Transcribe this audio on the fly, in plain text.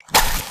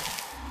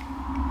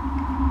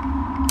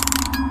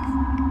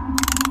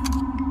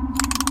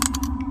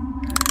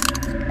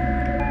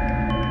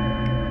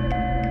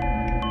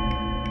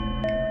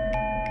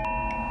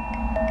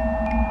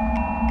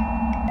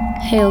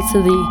Hail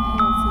to thee,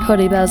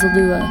 Kodi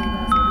Bazalua,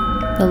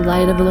 the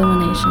light of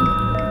illumination,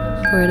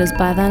 for it is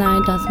by thine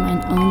eye doth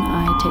mine own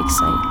eye take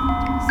sight.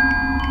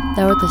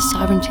 Thou art the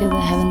sovereignty of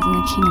the heavens and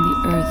the king of the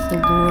earth, the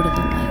lord of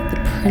the light,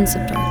 the prince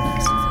of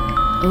darkness.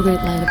 O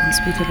great light of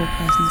unspeakable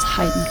presence,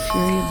 heighten the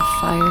fury of the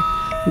fire,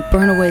 and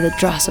burn away the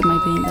dross of my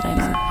being, that I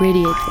may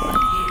radiate the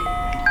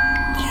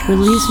light.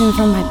 Release me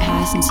from my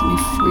past and set me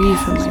free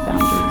from my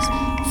boundaries.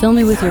 Fill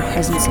me with your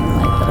presence and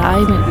light, that I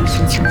may be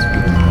consumed.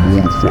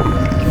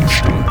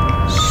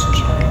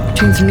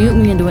 Transmute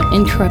me into an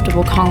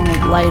incorruptible column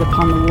of light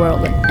upon the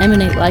world, and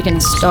emanate like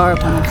a star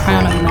upon the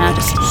crown of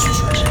majesty.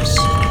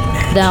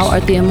 Thou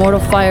art the immortal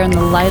fire and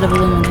the light of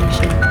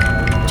illumination.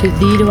 To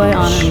thee do I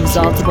honor and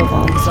exalt above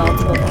all, exalt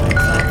above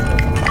all.